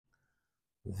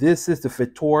This is the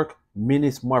Fatork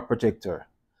Mini Smart Projector.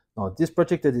 Now, this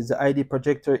projector is the ideal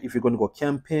projector if you're going to go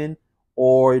camping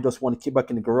or you just want to keep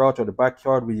back in the garage or the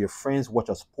backyard with your friends, watch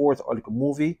a sport or like a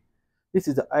movie. This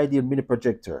is the ideal mini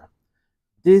projector.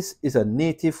 This is a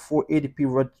native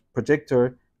 480p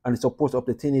projector and it supports up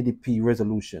to 1080p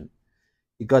resolution.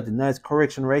 You got the nice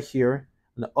correction right here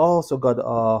and also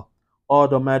got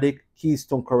automatic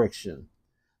keystone correction.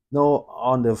 Now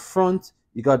on the front,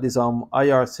 you got this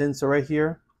IR sensor right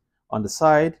here. On the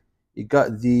side, you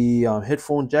got the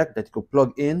headphone jack that you could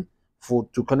plug in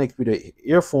to connect with the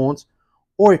earphones,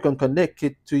 or you can connect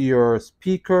it to your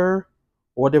speaker,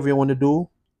 or whatever you want to do.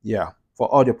 Yeah,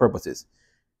 for audio purposes.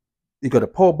 You got a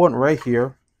power button right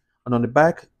here, and on the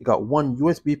back, you got one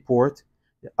USB port,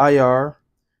 the IR,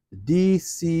 the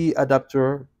DC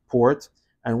adapter port,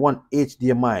 and one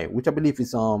HDMI, which I believe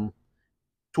is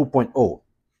 2.0.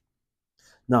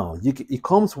 Now, it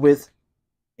comes with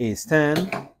a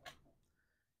stand,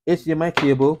 HDMI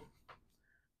cable,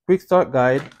 quick start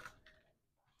guide,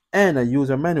 and a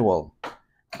user manual.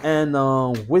 And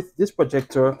with this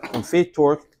projector on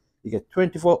Fatork, you get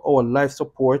 24-hour live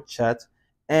support chat,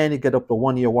 and you get up to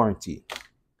 1-year warranty.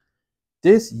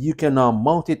 This, you can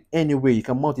mount it anywhere. You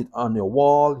can mount it on your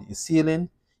wall, your ceiling.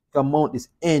 You can mount this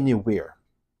anywhere.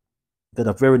 Got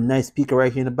a very nice speaker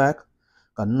right here in the back.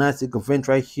 Got a nice little vent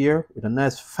right here with a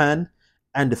nice fan,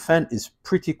 and the fan is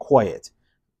pretty quiet,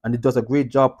 and it does a great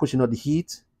job pushing out the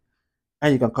heat.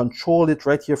 And you can control it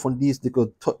right here from these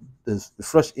little the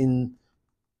flush in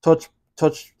touch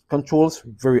controls.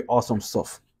 Very awesome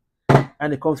stuff.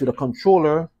 And it comes with a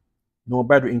controller, no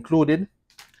battery included.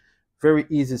 Very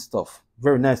easy stuff,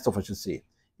 very nice stuff, I should say.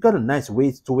 You got a nice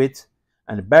weight to it,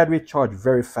 and the battery charge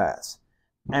very fast.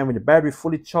 And when the battery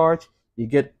fully charged, you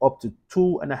get up to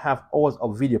 2.5 hours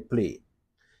of video play.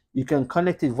 You can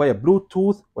connect it via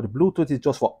Bluetooth, but the Bluetooth is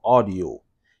just for audio.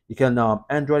 You can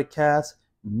Android cast,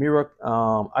 mirror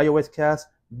iOS cast,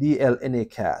 DLNA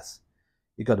cast.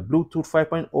 You got the Bluetooth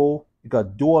 5.0, you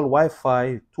got dual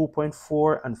Wi-Fi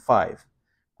 2.4 and 5.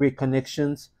 Great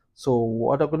connections. So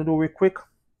what I'm going to do real quick,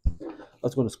 I'm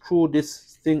just going to screw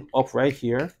this thing up right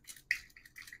here.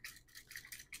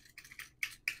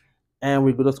 And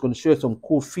we're just going to show you some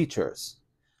cool features.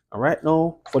 All right,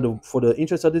 now for the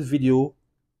interest of this video,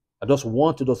 I just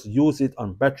want to just use it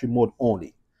on battery mode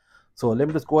only. So let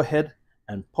me just go ahead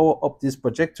and power up this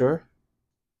projector.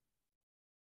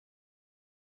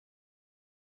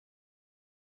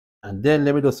 And then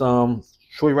let me just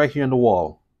show you right here on the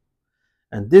wall.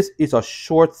 And this is a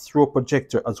short throw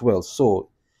projector as well. So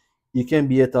you can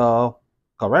be at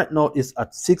right now it's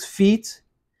at 6 feet,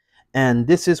 and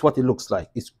this is what it looks like.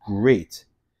 It's great.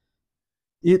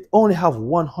 It only have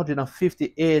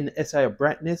 150 ANSI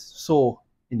brightness, so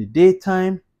in the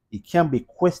daytime it can be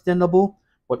questionable,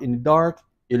 but in the dark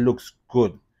it looks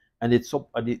good, and it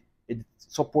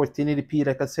supports 1080p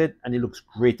like I said, and it looks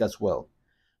great as well.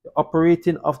 The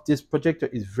operating of this projector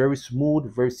is very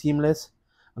smooth, very seamless.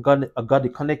 I got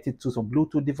it connected to some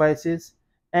Bluetooth devices,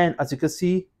 and as you can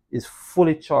see, it's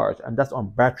fully charged, and that's on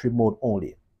battery mode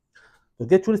only. To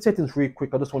get through the settings real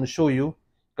quick, I just want to show you.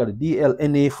 Got a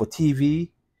DLNA for TV,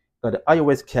 got the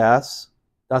iOS cast,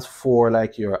 that's for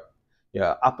like your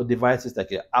Apple devices,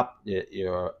 like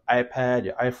your iPad,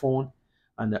 your iPhone,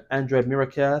 and the Android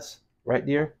Miracast right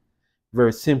there.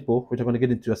 Very simple, which I'm going to get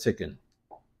into a second.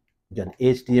 You got an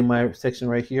HDMI section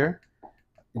right here.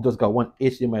 It just got one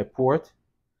HDMI port.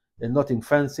 There's nothing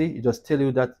fancy. It just tell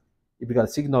you that if you got a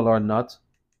signal or not.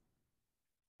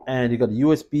 And you got the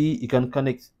USB. You can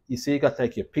connect. You see, you got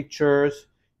like your pictures.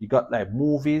 You got like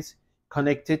movies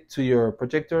connected to your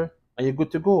projector, and you're good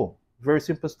to go. Very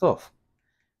simple stuff.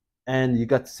 And you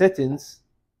got settings.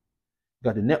 You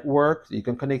got the network. You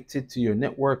can connect it to your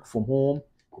network from home.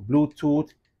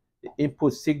 Bluetooth, the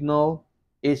input signal,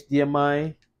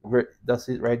 HDMI. That's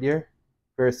it right there.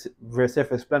 Very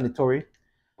self-explanatory.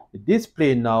 The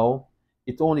display now,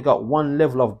 it only got one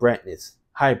level of brightness,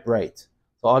 high bright.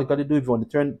 So all you got to do, if you want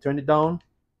to turn it down,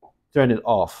 turn it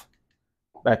off,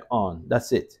 back on.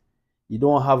 That's it. You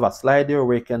don't have a slider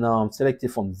where you can select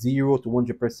it from 0 to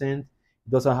 100%. It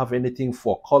doesn't have anything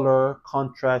for color,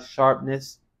 contrast,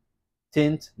 sharpness,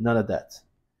 tint, none of that.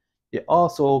 It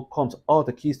also comes out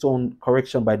the keystone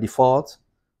correction by default,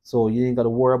 so you ain't got to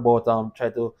worry about try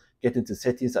to get into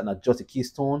settings and adjust the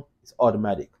keystone. It's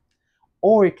automatic.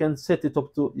 Or you can set it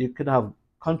up to, you can have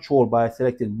control by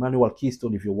selecting manual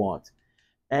keystone if you want.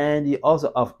 And you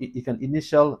also have, you can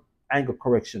initial angle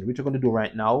correction, which we're going to do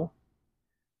right now.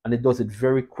 And it does it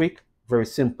very quick, very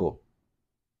simple.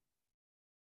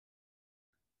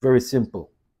 Very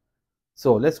simple.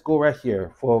 So let's go right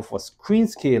here. For screen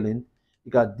scaling,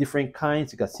 You got different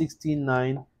kinds. You got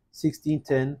 16:9,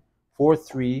 16:10,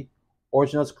 4:3,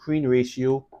 original screen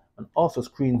ratio, and also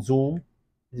screen zoom.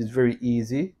 This is very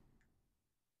easy.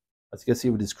 As you can see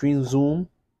with the screen zoom,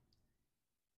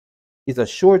 it's a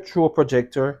short throw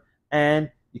projector, and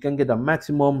you can get a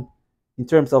maximum in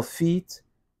terms of feet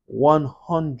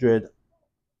 100.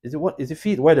 Is it what is it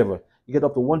feet? Whatever. You get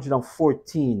up to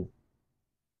 114.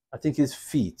 I think it's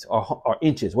feet or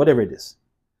inches, whatever it is.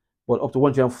 But up to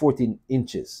 114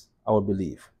 inches, I would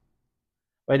believe.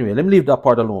 But anyway, let me leave that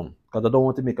part alone because I don't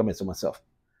want to make a mess of myself.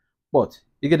 But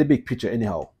you get the big picture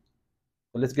anyhow.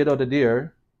 So let's get out of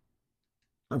there.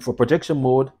 And for projection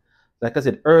mode, like I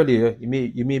said earlier, you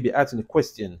may be asking the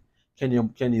question, can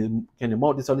you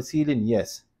mount this on the ceiling?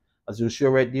 Yes. As you show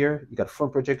right there, you got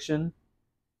front projection,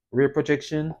 rear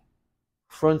projection,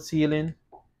 front ceiling,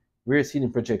 rear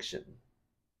ceiling projection.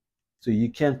 So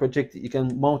you can project it, you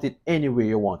can mount it anywhere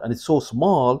you want, and it's so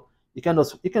small you can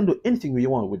do anything you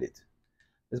want with it.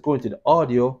 Let's go into the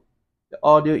audio. The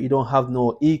audio, you don't have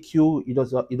no EQ,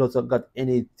 it doesn't got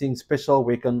anything special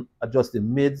where you can adjust the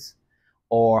mids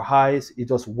or highs. It's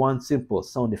just one simple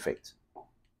sound effect.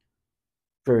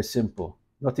 Very simple,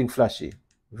 nothing flashy,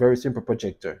 very simple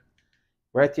projector.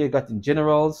 Right here, got in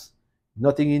generals,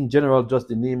 nothing in general, just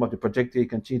the name of the projector. You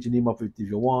can change the name of it if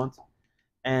you want.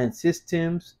 And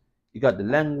systems, you got the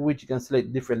language. You can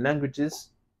select different languages.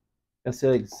 You can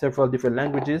select several different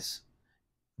languages.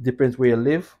 Depends where you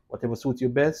live, whatever suits you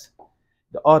best.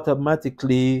 The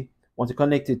automatically, once you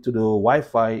connect it to the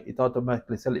Wi-Fi, it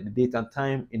automatically select the date and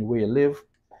time in where you live.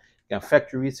 You can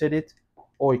factory reset it,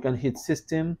 or you can hit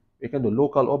system. You can do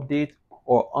local update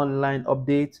or online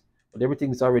update, but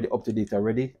everything is already up to date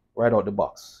already, right out the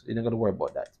box. You're not gonna worry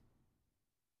about that.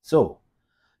 So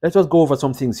let's just go over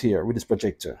some things here with this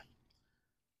projector.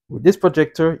 With this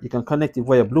projector, you can connect it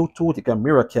via Bluetooth, you can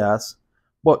mirrorcast.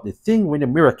 But the thing when you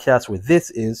mirrorcast with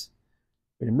this is,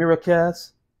 with the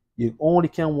mirrorcast, you only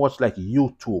can watch like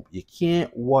YouTube. You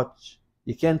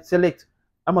can't select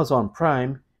Amazon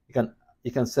Prime,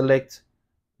 you can select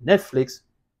Netflix.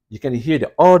 You can hear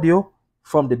the audio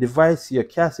from the device you're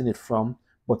casting it from,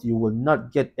 but you will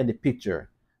not get any picture.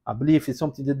 I believe it's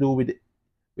something to do with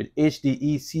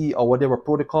HDEC or whatever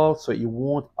protocol, so it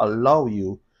won't allow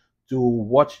you to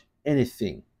watch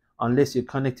anything unless you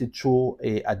connect it through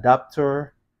a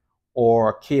adapter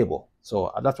or cable.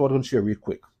 So that's what I'm going to show you real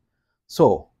quick.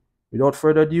 So without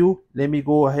further ado, let me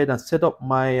go ahead and set up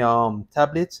my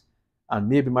tablet and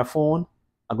maybe my phone.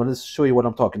 I'm going to show you what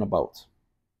I'm talking about.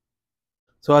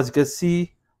 So as you can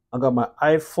see, I got my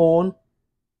iPhone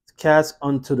cast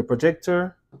onto the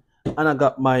projector, and I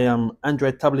got my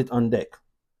Android tablet on deck.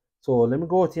 So let me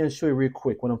go out here and show you real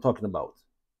quick what I'm talking about.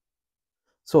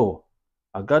 So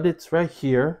I got it right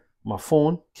here, my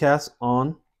phone cast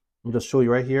on. Let me just show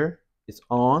you right here. It's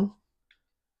on.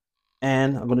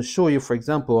 And I'm going to show you, for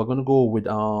example, I'm going to go with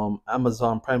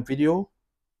Amazon Prime Video.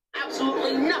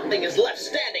 Absolutely nothing is left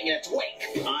standing in its wake.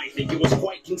 I think it was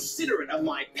quite considerate of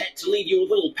my pet to leave you a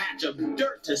little patch of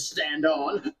dirt to stand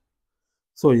on.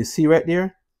 So you see right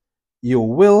there, you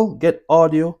will get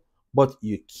audio, but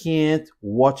you can't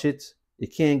watch it. You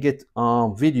can't get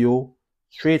video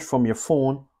straight from your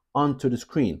phone onto the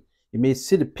screen. You may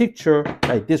see the picture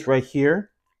like this right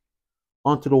here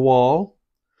onto the wall,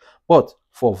 but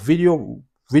for video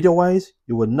wise,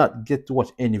 you will not get to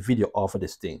watch any video off of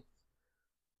this thing.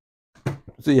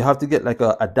 So you have to get like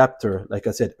an adapter, like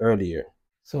I said earlier.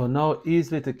 So now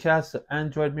easily to cast the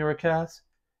Android Mirrorcast,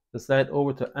 just slide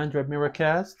over to Android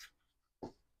Mirrorcast.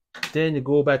 Then you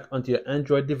go back onto your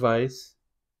Android device.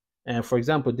 And for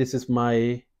example, this is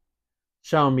my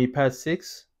Xiaomi Pad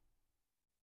 6.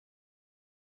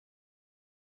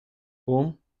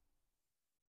 Boom.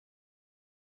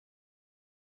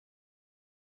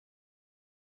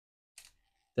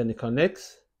 Then it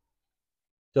connects.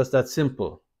 Just that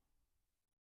simple.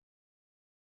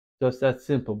 Just that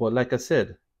simple. But like I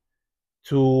said,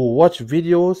 to watch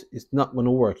videos, it's not going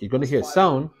to work. You're going to hear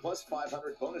sound. Plus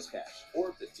 500 bonus cash or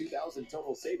up to 2,000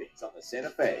 total savings on the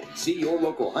Santa Fe. See your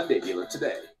local Hyundai dealer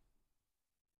today.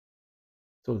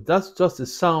 So that's just the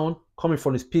sound coming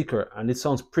from the speaker, and it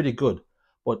sounds pretty good.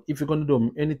 But if you're going to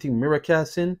do anything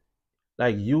mirrorcasting,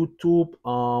 like YouTube,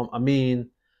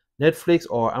 Netflix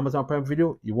or Amazon Prime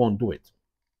Video, you won't do it.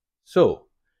 So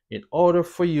in order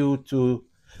for you to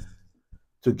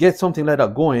get something like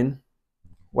that going,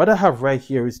 what I have right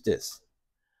here is this.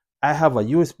 I have a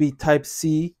USB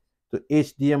Type-C to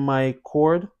HDMI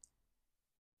cord,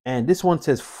 and this one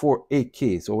says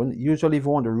 8K. So usually if you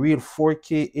want a real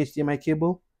 4K HDMI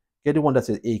cable, get the one that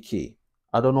says 8K.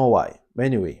 I don't know why, but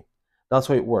anyway, that's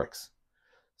how it works.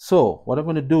 So what I'm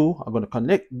going to do, I'm going to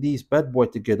connect these bad boy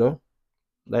together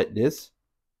like this.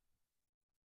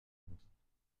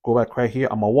 Go back right here,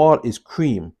 and my wall is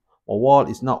cream. My wall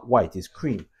is not white, it's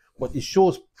cream, but it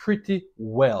shows pretty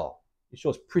well. It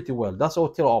shows pretty well. That's how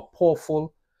tell how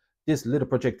powerful this little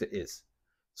projector is.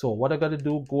 So what I got to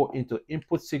do, go into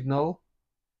input signal,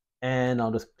 and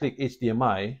I'll just click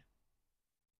HDMI.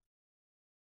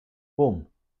 Boom.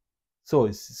 So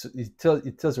it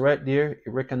tells right there,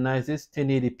 it recognizes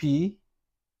 1080p.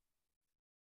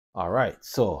 All right,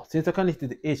 so since I connected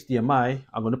to HDMI,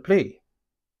 I'm going to play.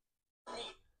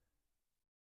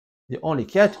 The only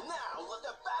catch.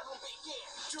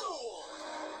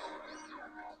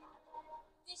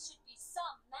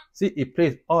 See, it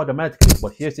plays automatically,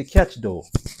 but here's the catch though.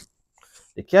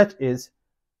 The catch is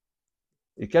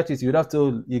you got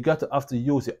to have to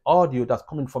use the audio that's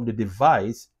coming from the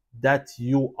device that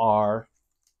you're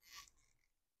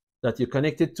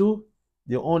connected to.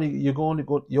 You're only going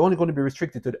to be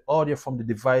restricted to the audio from the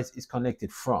device is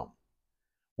connected from.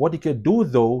 What you could do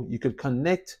though, you could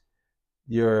connect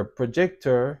your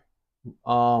projector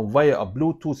via a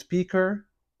Bluetooth speaker,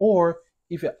 or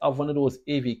if you have one of those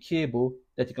AV cable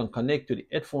that you can connect to the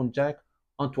headphone jack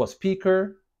onto a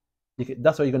speaker,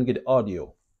 that's how you're going to get the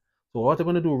audio. So what I'm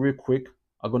going to do real quick,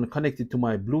 I'm going to connect it to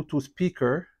my Bluetooth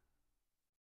speaker.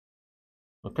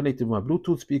 I'll connect it to my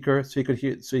Bluetooth speaker so you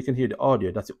can hear the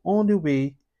audio. That's the only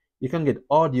way you can get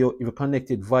audio if you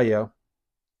connect it via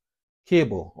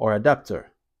cable or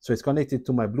adapter. So it's connected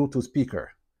to my Bluetooth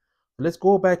speaker. Let's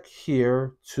go back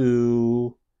here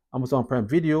to Amazon Prime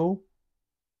Video.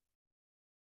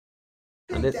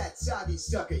 Ain't that savvy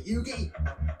sucker, Yugi?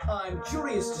 I'm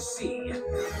curious to see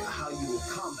how you will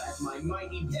combat my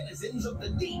mighty denizens of the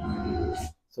deep.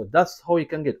 So that's how you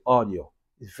can get audio.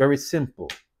 It's very simple.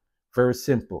 Very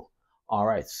simple. All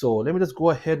right, so let me just go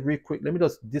ahead real quick. Let me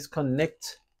just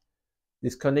disconnect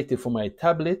it from my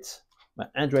tablet, my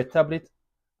Android tablet,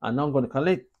 and now I'm going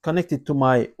to connect it to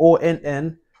my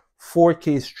ONN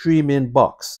 4K streaming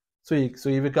box. So if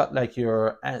you got like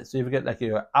your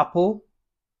Apple,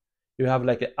 you have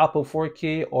like an Apple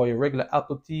 4K or a regular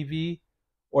Apple TV,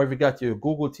 or if you got your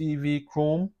Google TV,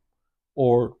 Chrome,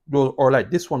 or like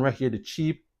this one right here, the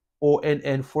cheap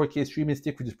ONN 4K streaming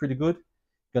stick, which is pretty good,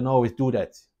 you can always do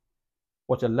that.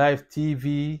 Watch a live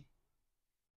TV,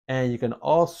 and you can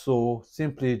also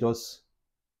simply just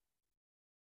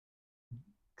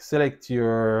select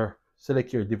your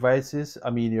devices. I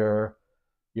mean your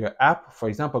app. For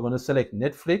example, I'm going to select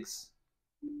Netflix.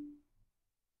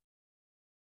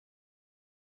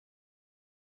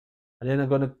 And then I'm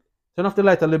going to turn off the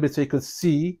light a little bit so you can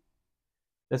see.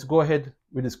 Let's go ahead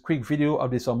with this quick video of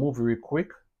this movie real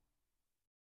quick.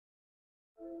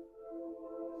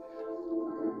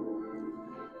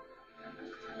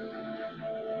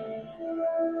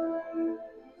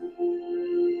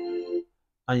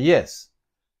 And yes,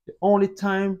 the only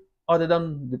time other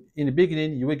than in the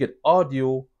beginning you will get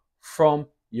audio from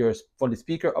the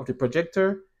speaker of the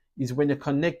projector is when you're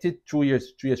connected through your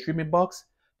streaming box.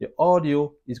 The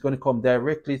audio is going to come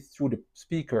directly through the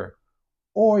speaker,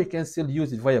 or you can still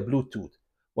use it via Bluetooth.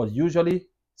 But usually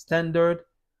standard,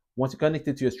 once you connect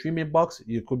it to your streaming box,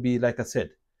 it could be, like I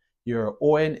said, your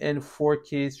ONN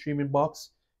 4K streaming box,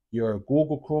 your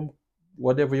Google Chrome,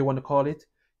 whatever you want to call it.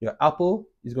 Your Apple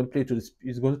is going to play to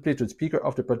the speaker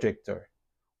of the projector,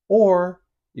 or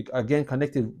you again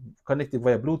connected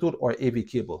via Bluetooth or AV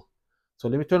cable. So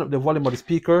let me turn up the volume of the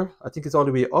speaker. I think it's all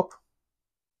the way up.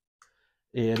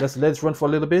 And let's run for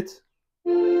a little bit.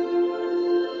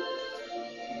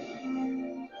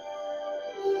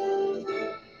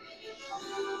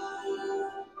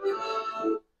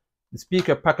 The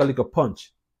speaker pack a little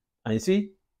punch, and you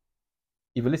see,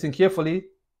 if you listen carefully,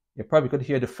 you probably could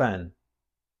hear the fan,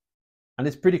 and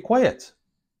it's pretty quiet.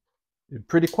 It's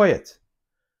pretty quiet.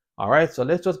 All right, so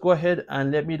let's just go ahead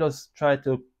and let me just try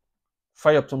to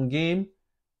fire up some game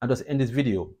and just end this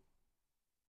video.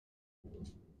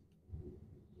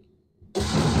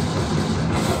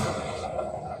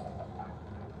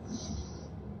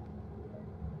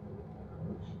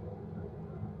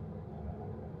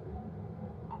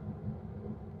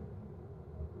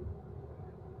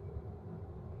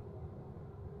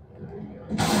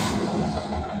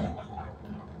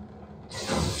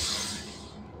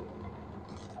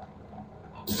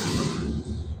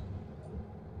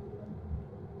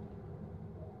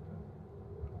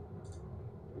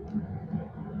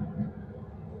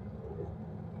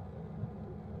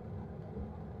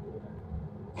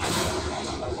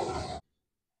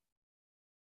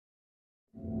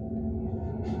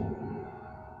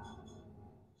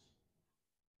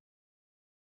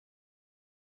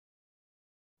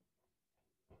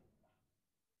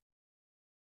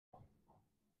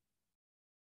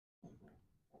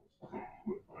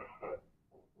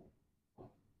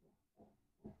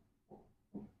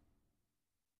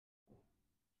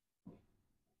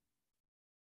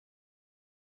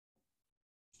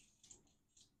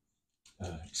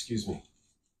 Excuse me,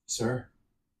 sir?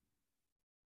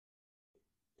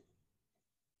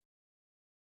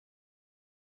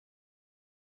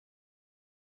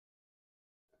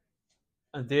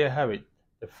 And there you have it,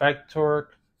 the Factor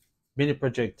mini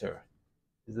projector.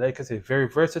 It's, like I said, very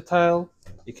versatile.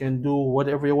 You can do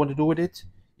whatever you want to do with it.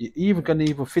 You even can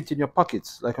even fit in your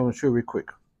pockets, like I'm gonna show you real quick.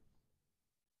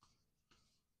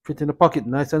 Fit in the pocket,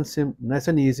 nice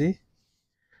and easy.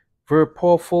 Very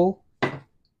powerful,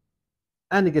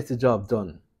 and it gets the job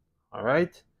done. All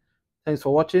right. Thanks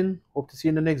for watching. Hope to see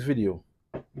you in the next video.